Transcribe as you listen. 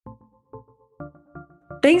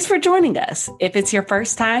Thanks for joining us. If it's your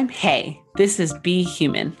first time, hey, this is Be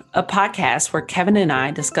Human, a podcast where Kevin and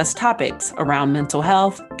I discuss topics around mental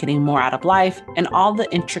health, getting more out of life, and all the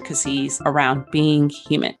intricacies around being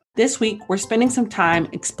human. This week, we're spending some time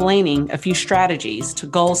explaining a few strategies to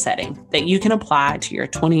goal setting that you can apply to your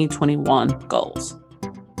 2021 goals.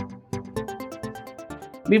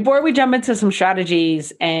 Before we jump into some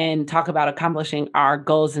strategies and talk about accomplishing our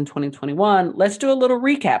goals in 2021, let's do a little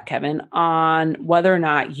recap, Kevin, on whether or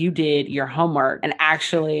not you did your homework and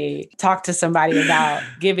actually talk to somebody about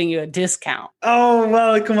giving you a discount. Oh,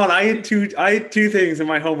 well, come on. I had two things in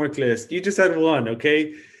my homework list. You just had one,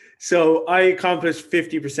 okay? So I accomplished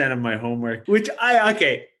 50% of my homework,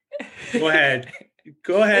 okay. Go ahead.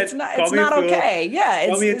 Go ahead. It's not okay. Yeah.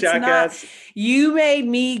 Call me a jackass. You made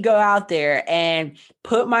me go out there and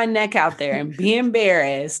put my neck out there and be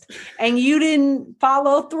embarrassed, and you didn't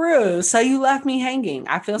follow through. So you left me hanging.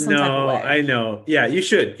 I feel some type of way. I know. Yeah, you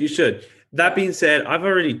should. That being said, I've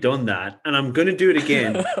already done that and I'm going to do it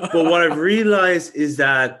again. But what I've realized is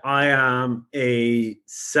that I am a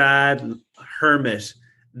sad hermit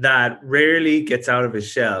that rarely gets out of his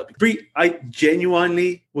shell. I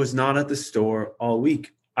genuinely was not at the store all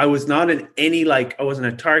week. I was not in any, I wasn't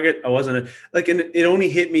at Target. I wasn't and it only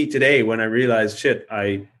hit me today when I realized, shit,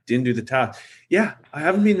 I didn't do the task. Yeah, I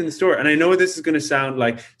haven't been in the store. And I know this is going to sound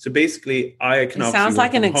so basically I can obviously sounds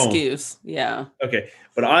like an excuse. Yeah. Okay.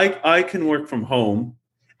 But I can work from home.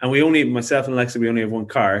 And myself and Alexa, we only have one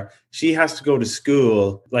car. She has to go to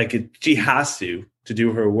school. She has to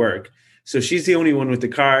do her work. So she's the only one with the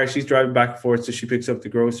car. She's driving back and forth, so she picks up the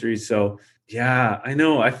groceries. So yeah, I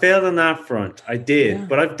know. I failed on that front. I did,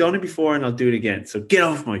 but I've done it before and I'll do it again. So get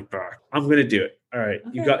off my back. I'm going to do it. All right.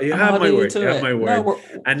 Okay. You have my word. You have my word. No,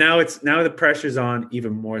 and now the pressure's on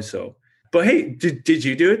even more so. But hey, did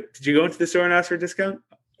you do it? Did you go into the store and ask for a discount?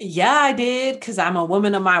 Yeah, I did, because I'm a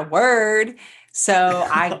woman of my word. So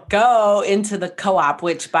I go into the co-op,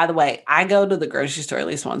 which, by the way, I go to the grocery store at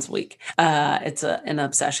least once a week. It's an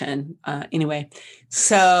obsession. Anyway,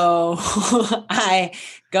 so I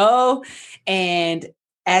go, and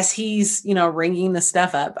as he's, ringing the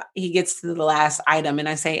stuff up, he gets to the last item and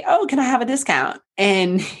I say, "Oh, can I have a discount?"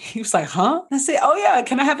 And he was like, "Huh?" And I say, "Oh yeah,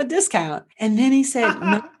 can I have a discount?" And then he said,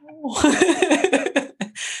 "No."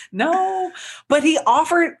 No, but he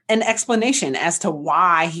offered an explanation as to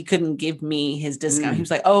why he couldn't give me his discount. He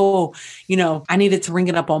was like, "Oh, I needed to ring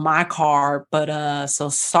it up on my card, but so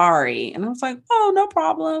sorry." And I was like, "Oh, no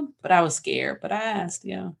problem." But I was scared, but I asked,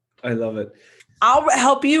 yeah. I love it. I'll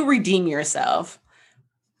help you redeem yourself.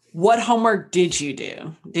 What homework did you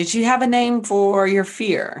do? Did you have a name for your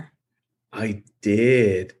fear? I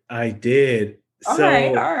did. All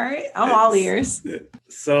right. I'm all ears.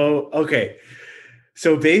 So, okay.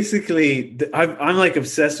 So basically, I'm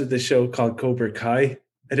obsessed with this show called Cobra Kai.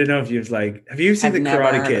 I don't know if have you seen The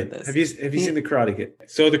Karate Kid? Have you seen The Karate Kid?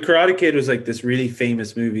 So The Karate Kid was this really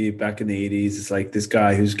famous movie back in the 80s. It's this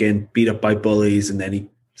guy who's getting beat up by bullies, and then he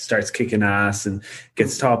starts kicking ass and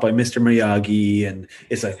gets taught by Mr. Miyagi. And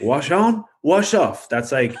it's wash on, wash off.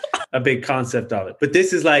 That's a big concept of it. But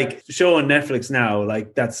this is a show on Netflix now.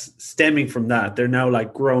 That's stemming from that. They're now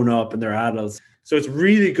grown up and they're adults. So it's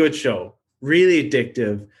really good show. Really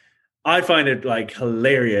addictive. I find it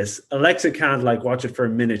hilarious. Alexa can't watch it for a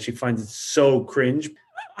minute. She finds it so cringe.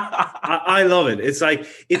 I love it.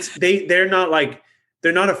 It's they're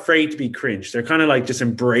not afraid to be cringe. They're kind of just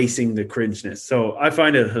embracing the cringeness. So I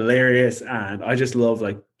find it hilarious, and I just love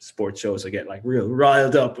sports shows. I get real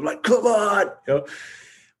riled up. I'm like, come on.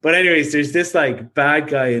 But anyways, there's this bad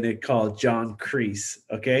guy in it called John Kreese.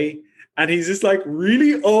 Okay. And he's this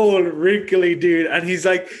really old, wrinkly dude. And he's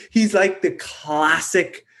the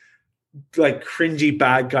classic, cringy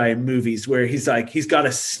bad guy in movies where he's got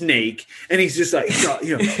a snake and he's just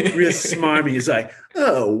real smarmy. He's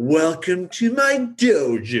 "Oh, welcome to my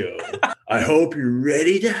dojo. I hope you're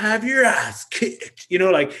ready to have your ass kicked."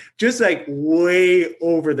 Just way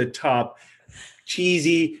over the top,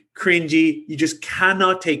 cheesy, cringy. You just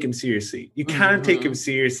cannot take him seriously. You can't take him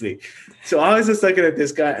seriously. So I was just looking at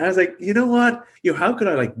this guy and I was like, you know what? How could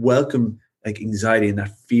I welcome anxiety and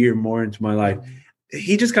that fear more into my life?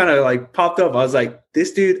 He just kind of popped up. I was like,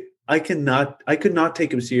 this dude, I could not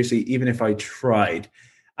take him seriously even if I tried.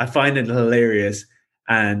 I find it hilarious,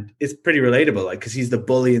 and it's pretty relatable, because he's the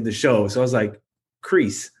bully in the show. So I was like,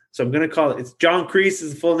 Kreese. So I'm going to call it's John Kreese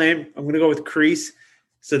is the full name. I'm going to go with Kreese.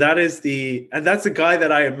 So that's the guy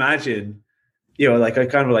that I imagine, I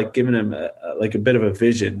kind of given him a bit of a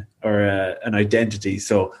vision or an identity.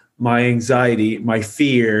 So my anxiety, my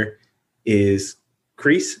fear is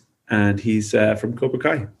Kreese, and he's from Cobra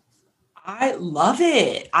Kai. I love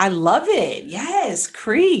it. I love it. Yes,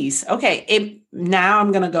 crease. Okay, now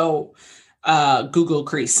I'm gonna go Google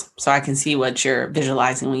crease so I can see what you're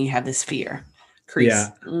visualizing when you have this fear. Crease. Yeah.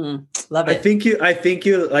 Love it. I think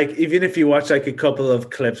you like, even if you watch like a couple of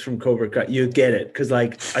clips from Cobra Kai, you get it. Cause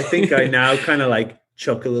like, I think I now kind of like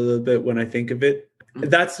chuckle a little bit when I think of it.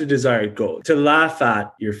 That's the desired goal, to laugh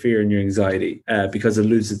at your fear and your anxiety because it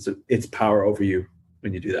loses its power over you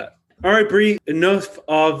when you do that. All right, Bree, enough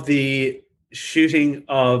of the shooting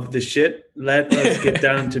of the shit. Let us get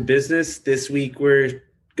down to business. This week, we're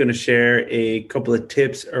going to share a couple of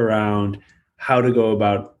tips around how to go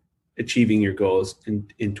about achieving your goals in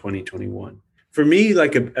 2021. For me,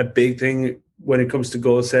 like a big thing when it comes to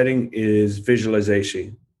goal setting is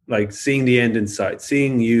visualization, like seeing the end in sight,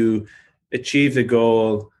 seeing you achieve the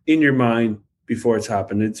goal in your mind before it's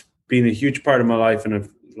happened. It's been a huge part of my life, and I've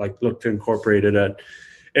like looked to incorporate it at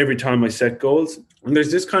every time I set goals. And there's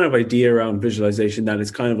this kind of idea around visualization that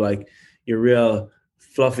it's kind of like your real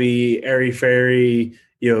fluffy, airy-fairy,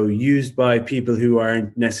 used by people who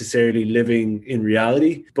aren't necessarily living in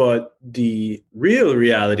reality. But the real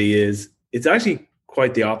reality is it's actually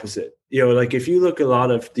quite the opposite. Like if you look a lot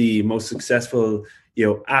of the most successful,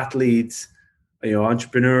 athletes,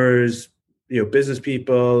 entrepreneurs, business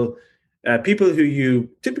people, people who you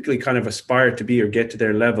typically kind of aspire to be or get to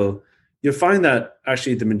their level, you'll find that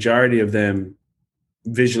actually the majority of them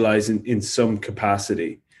visualize in some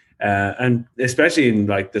capacity. And especially in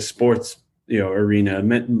like the sports arena,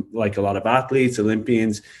 like a lot of athletes,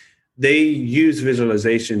 Olympians, they use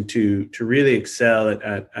visualization to really excel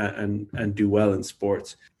at and do well in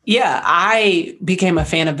sports. Yeah, I became a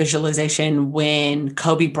fan of visualization when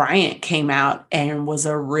Kobe Bryant came out and was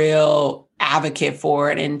a real advocate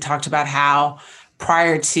for it and talked about how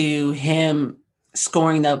prior to him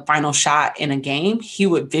scoring the final shot in a game, he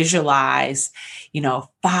would visualize,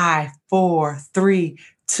 5, 4, 3,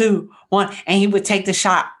 2, 1, and he would take the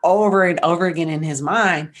shot over and over again in his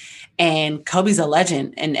mind. And Kobe's a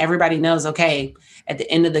legend, and everybody knows, okay, at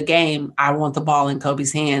the end of the game, I want the ball in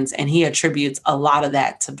Kobe's hands. And he attributes a lot of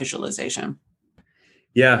that to visualization.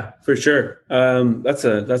 Yeah, for sure. That's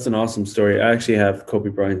an awesome story. I actually have Kobe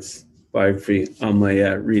Bryant's biography on my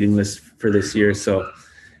reading list for this year. So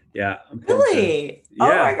yeah. Really? Yeah.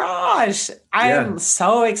 Oh my gosh. I am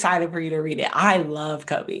so excited for you to read it. I love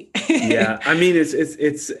Kobe. Yeah. I mean, it's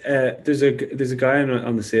there's a guy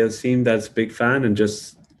on the sales team that's a big fan, and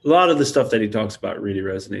just a lot of the stuff that he talks about really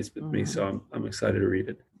resonates with me. So I'm excited to read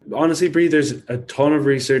it. Honestly, Bree, there's a ton of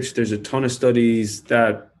research. There's a ton of studies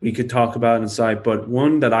that we could talk about inside, but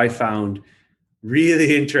one that I found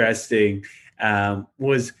really interesting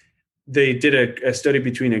was they did a study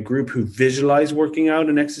between a group who visualized working out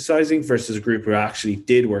and exercising versus a group who actually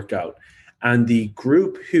did work out. And the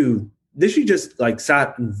group who literally just like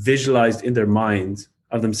sat and visualized in their minds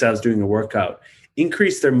of themselves doing a workout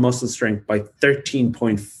increased their muscle strength by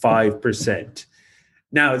 13.5%.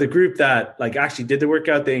 Now, the group that like actually did the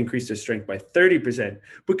workout, they increased their strength by 30%.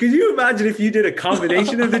 But could you imagine if you did a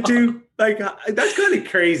combination of the two? Like, that's kind of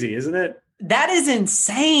crazy, isn't it? That is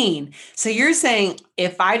insane. So you're saying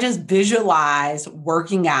if I just visualize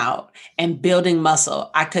working out and building muscle,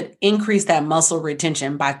 I could increase that muscle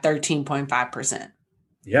retention by 13.5%.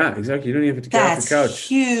 Yeah, exactly. You don't even have to get off the couch. That's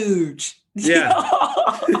huge. Yeah.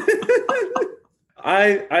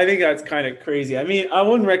 I think that's kind of crazy. I mean, I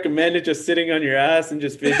wouldn't recommend it just sitting on your ass and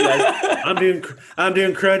just visualize. I'm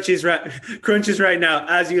doing crunches right now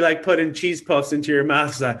as you like putting cheese puffs into your mouth.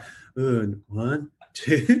 It's like, ooh, 1,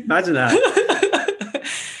 2. Imagine that.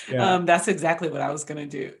 Yeah. That's exactly what I was gonna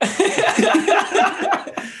do.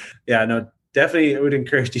 Yeah, no, definitely. I would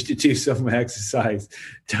encourage you to do some exercise.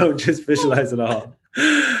 Don't just visualize it all.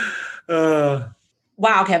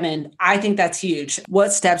 Wow, Kevin, I think that's huge.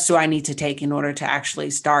 What steps do I need to take in order to actually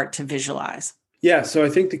start to visualize? Yeah, so I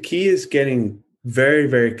think the key is getting very,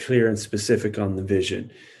 very clear and specific on the vision.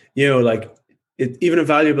 Even a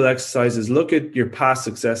valuable exercise is look at your past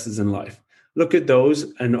successes in life. Look at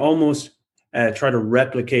those and almost try to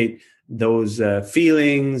replicate those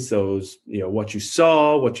feelings, those, what you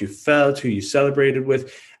saw, what you felt, who you celebrated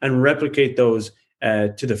with, and replicate those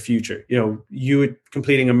to the future. You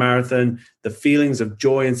completing a marathon, the feelings of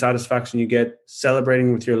joy and satisfaction you get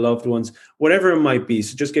celebrating with your loved ones, whatever it might be.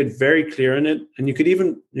 So just get very clear in it. And you could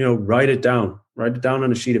even, write it down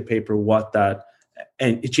on a sheet of paper, what that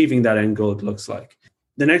and achieving that end goal looks like.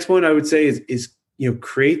 The next point I would say is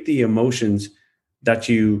create the emotions that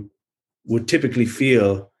you would typically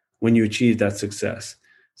feel when you achieve that success.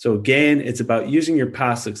 So again, it's about using your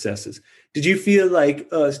past successes. Did you feel like,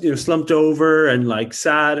 slumped over and like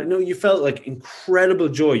sad? No, you felt like incredible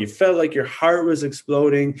joy. You felt like your heart was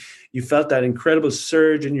exploding. You felt that incredible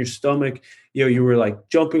surge in your stomach. You were like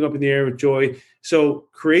jumping up in the air with joy. So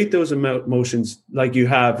create those emotions like you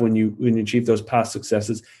have when you achieve those past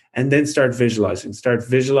successes, and then start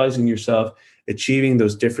visualizing yourself achieving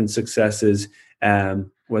those different successes.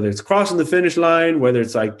 Whether it's crossing the finish line, whether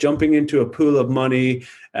it's like jumping into a pool of money,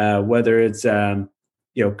 whether it's,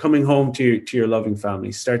 coming home to your loving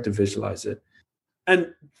family, start to visualize it.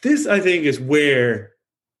 And this, I think, is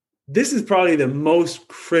probably the most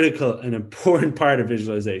critical and important part of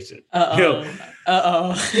visualization. And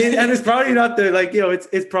it's probably not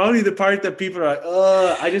it's probably the part that people are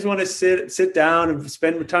like, I just want to sit down and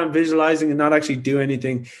spend my time visualizing and not actually do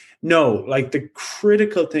anything. No, like the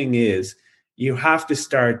critical thing is you have to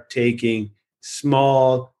start taking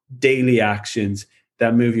small daily actions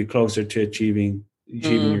that move you closer to achieving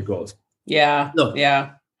your goals. Yeah. Look,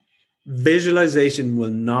 yeah. Visualization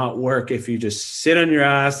will not work if you just sit on your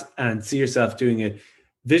ass and see yourself doing it.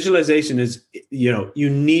 Visualization is, you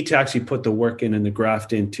need to actually put the work in and the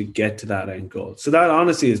graft in to get to that end goal. So that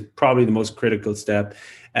honestly is probably the most critical step.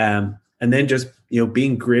 And then just,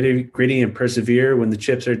 being gritty and persevere when the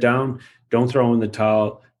chips are down. Don't throw in the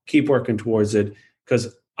towel. Keep working towards it.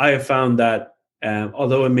 Because I have found that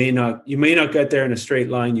although you may not get there in a straight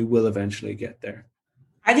line, you will eventually get there.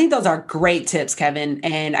 I think those are great tips, Kevin.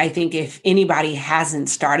 And I think if anybody hasn't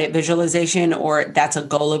started visualization or that's a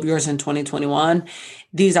goal of yours in 2021,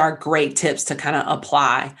 these are great tips to kind of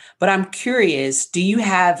apply. But I'm curious, do you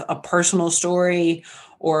have a personal story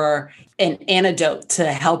or an anecdote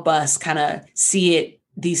to help us kind of see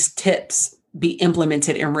these tips be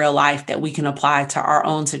implemented in real life that we can apply to our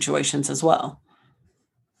own situations as well?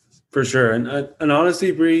 For sure. And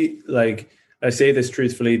honestly, Brie, like, I say this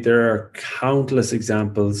truthfully, there are countless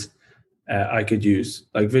examples I could use.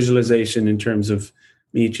 Like visualization in terms of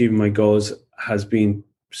me achieving my goals has been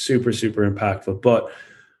super, super impactful. But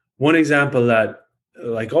one example that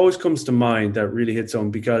like always comes to mind that really hits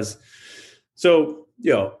home because,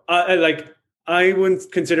 I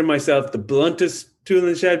wouldn't consider myself the bluntest tool in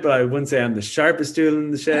the shed, but I wouldn't say I'm the sharpest tool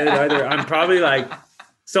in the shed either. I'm probably like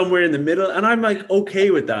somewhere in the middle. And I'm like, okay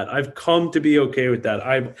with that. I've come to be okay with that.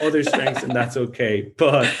 I have other strengths and that's okay.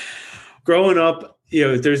 But growing up,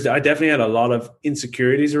 I definitely had a lot of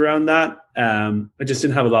insecurities around that. I just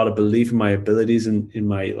didn't have a lot of belief in my abilities and in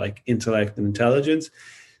my like intellect and intelligence.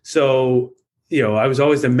 So, I was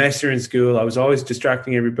always the messer in school. I was always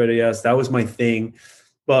distracting everybody else. That was my thing.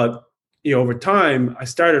 But, over time, I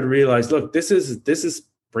started to realize, look, this is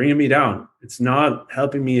bringing me down. It's not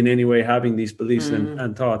helping me in any way having these beliefs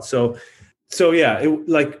and thoughts. So yeah,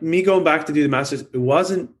 like me going back to do the master's, it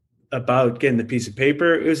wasn't about getting the piece of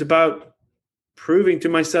paper. It was about proving to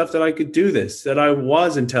myself that I could do this, that I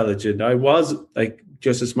was intelligent. I was like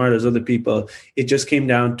just as smart as other people. It just came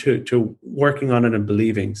down to working on it and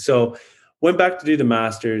believing. So went back to do the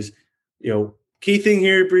master's. Key thing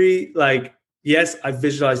here, Brie, like, yes, I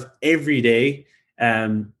visualized every day.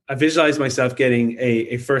 I visualized myself getting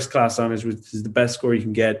a first class honors, which is the best score you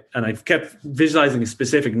can get. And I've kept visualizing a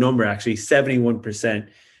specific number, actually 71%,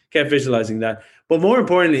 kept visualizing that. But more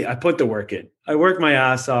importantly, I put the work in. I worked my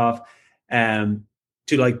ass off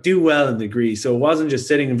to like do well in the degree. So it wasn't just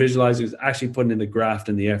sitting and visualizing, it was actually putting in the graft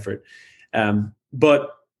and the effort.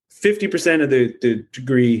 But 50% of the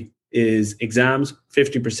degree is exams.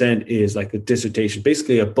 50% is like a dissertation,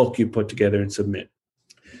 basically a book you put together and submit.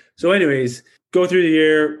 So anyways, go through the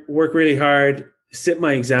year, work really hard, sit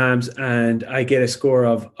my exams, and I get a score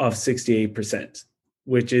of 68%,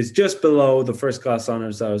 which is just below the first class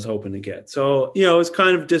honors I was hoping to get. So, it was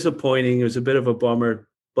kind of disappointing. It was a bit of a bummer,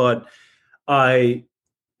 but I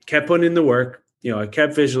kept putting in the work. I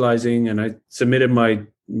kept visualizing, and I submitted my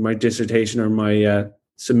dissertation or my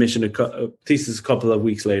submission thesis a couple of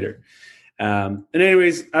weeks later. And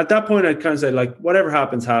anyways, at that point, I kind of said, like, whatever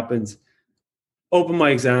happens, happens. Open my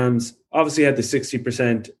exams. Obviously, I had the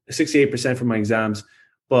 68% for my exams,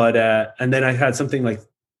 but and then I had something like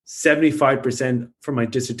 75% for my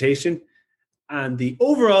dissertation, and the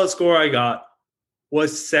overall score I got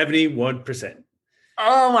was 71%.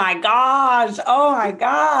 Oh my gosh! Oh my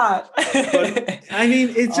gosh! But I mean,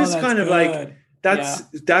 it's just kind of good. Like that's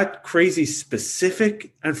that crazy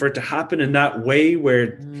specific, and for it to happen in that way,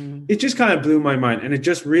 where it just kind of blew my mind, and it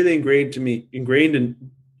just really ingrained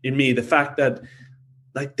in me the fact that,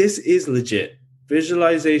 like, this is legit.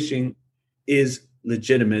 Visualization is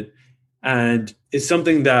legitimate, and it's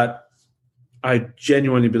something that I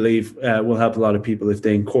genuinely believe will help a lot of people if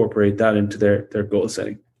they incorporate that into their goal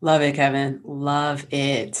setting. Love it, Kevin. Love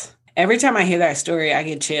it. Every time I hear that story, I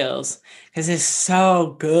get chills because it's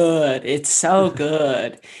so good. It's so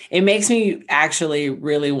good. It makes me actually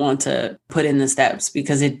really want to put in the steps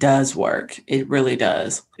because it does work. It really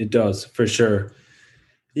does. It does, for sure.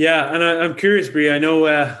 Yeah, and I'm curious, Brie. I know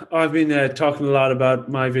I've been talking a lot about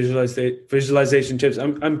my visualization tips.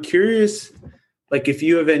 I'm curious, like if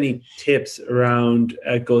you have any tips around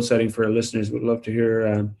goal setting for our listeners. Would love to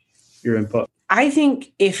hear your input. I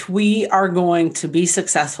think if we are going to be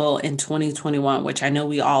successful in 2021, which I know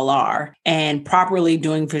we all are, and properly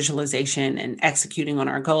doing visualization and executing on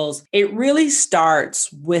our goals, it really starts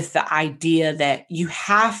with the idea that you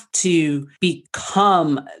have to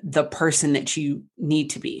become the person that you need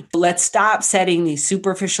to be. Let's stop setting these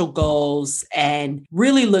superficial goals and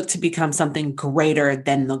really look to become something greater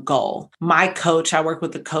than the goal. My coach, I work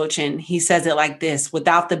with a coach, and he says it like this: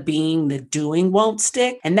 without the being, the doing won't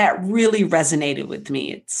stick. And that really resonated with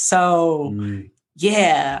me. It's so,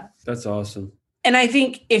 yeah. That's awesome. And I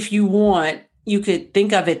think if you want, you could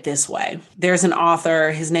think of it this way. There's an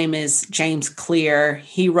author, his name is James Clear.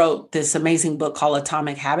 He wrote this amazing book called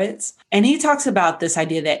Atomic Habits. And he talks about this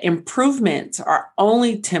idea that improvements are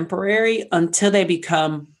only temporary until they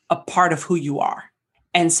become a part of who you are.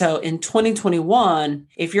 And so in 2021,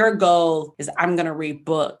 if your goal is, I'm going to read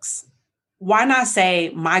books, why not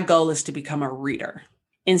say, my goal is to become a reader?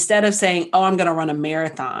 Instead of saying, oh, I'm going to run a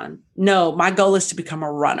marathon. No, my goal is to become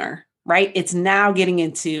a runner, right? It's now getting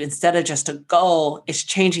into, instead of just a goal, it's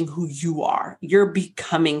changing who you are. You're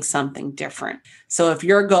becoming something different. So if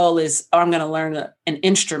your goal is, oh, I'm going to learn an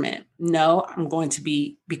instrument. No, I'm going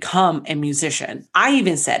to become a musician. I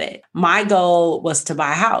even said it. My goal was to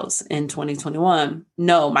buy a house in 2021.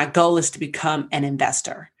 No, my goal is to become an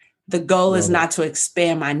investor. The goal is not to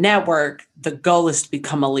expand my network. The goal is to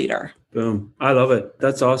become a leader. Boom. I love it.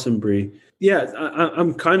 That's awesome, Brie. Yeah,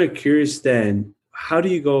 I'm kind of curious then, how do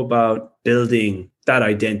you go about building that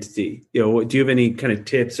identity? Do you have any kind of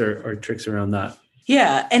tips or tricks around that?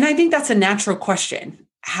 Yeah. And I think that's a natural question.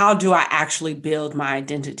 How do I actually build my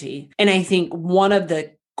identity? And I think one of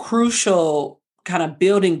the crucial kind of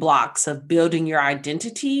building blocks of building your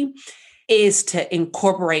identity is to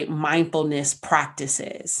incorporate mindfulness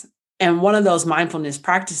practices. And one of those mindfulness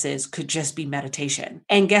practices could just be meditation.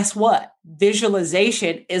 And guess what?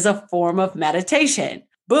 Visualization is a form of meditation.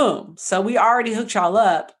 Boom. So we already hooked y'all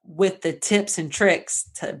up with the tips and tricks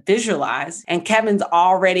to visualize. And Kevin's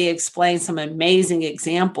already explained some amazing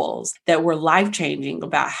examples that were life-changing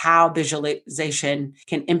about how visualization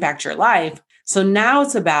can impact your life. So now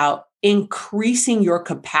it's about increasing your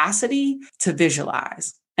capacity to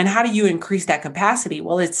visualize. And how do you increase that capacity?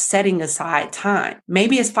 Well, it's setting aside time.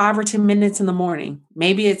 Maybe it's 5 or 10 minutes in the morning.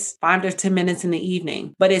 Maybe it's 5 to 10 minutes in the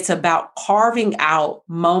evening. But it's about carving out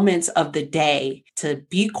moments of the day to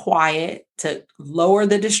be quiet, to lower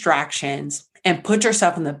the distractions, and put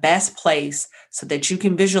yourself in the best place so that you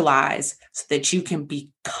can visualize, so that you can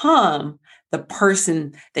become the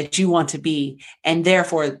person that you want to be. And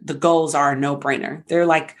therefore, the goals are a no-brainer. They're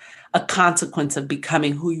like a consequence of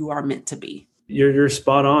becoming who you are meant to be. You're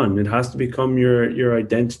spot on. It has to become your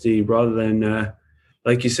identity rather than,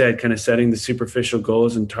 like you said, kind of setting the superficial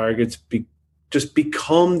goals and targets. Just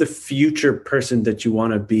become the future person that you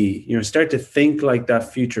want to be. Start to think like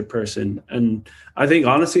that future person. And I think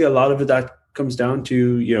honestly, a lot of that comes down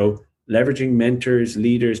to leveraging mentors,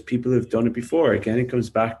 leaders, people who've done it before. Again, it comes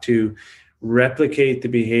back to replicate the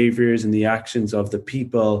behaviors and the actions of the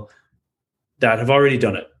people that have already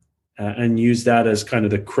done it, and use that as kind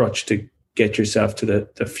of the crutch to get yourself to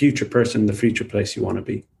the future person, the future place you want to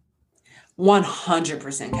be.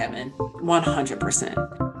 100%, Kevin.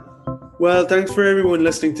 100%. Well, thanks for everyone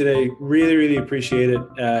listening today. Really, really appreciate it.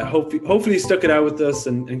 Hopefully you stuck it out with us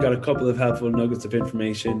and got a couple of helpful nuggets of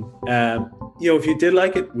information. If you did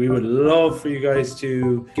like it, we would love for you guys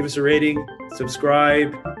to give us a rating,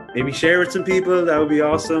 subscribe, maybe share with some people. That would be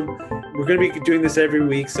awesome. We're going to be doing this every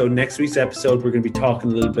week. So next week's episode, we're going to be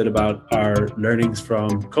talking a little bit about our learnings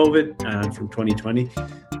from COVID and from 2020.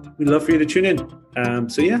 We'd love for you to tune in. I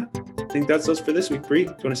think that's us for this week. Brie, do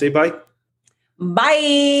you want to say bye?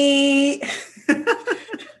 Bye.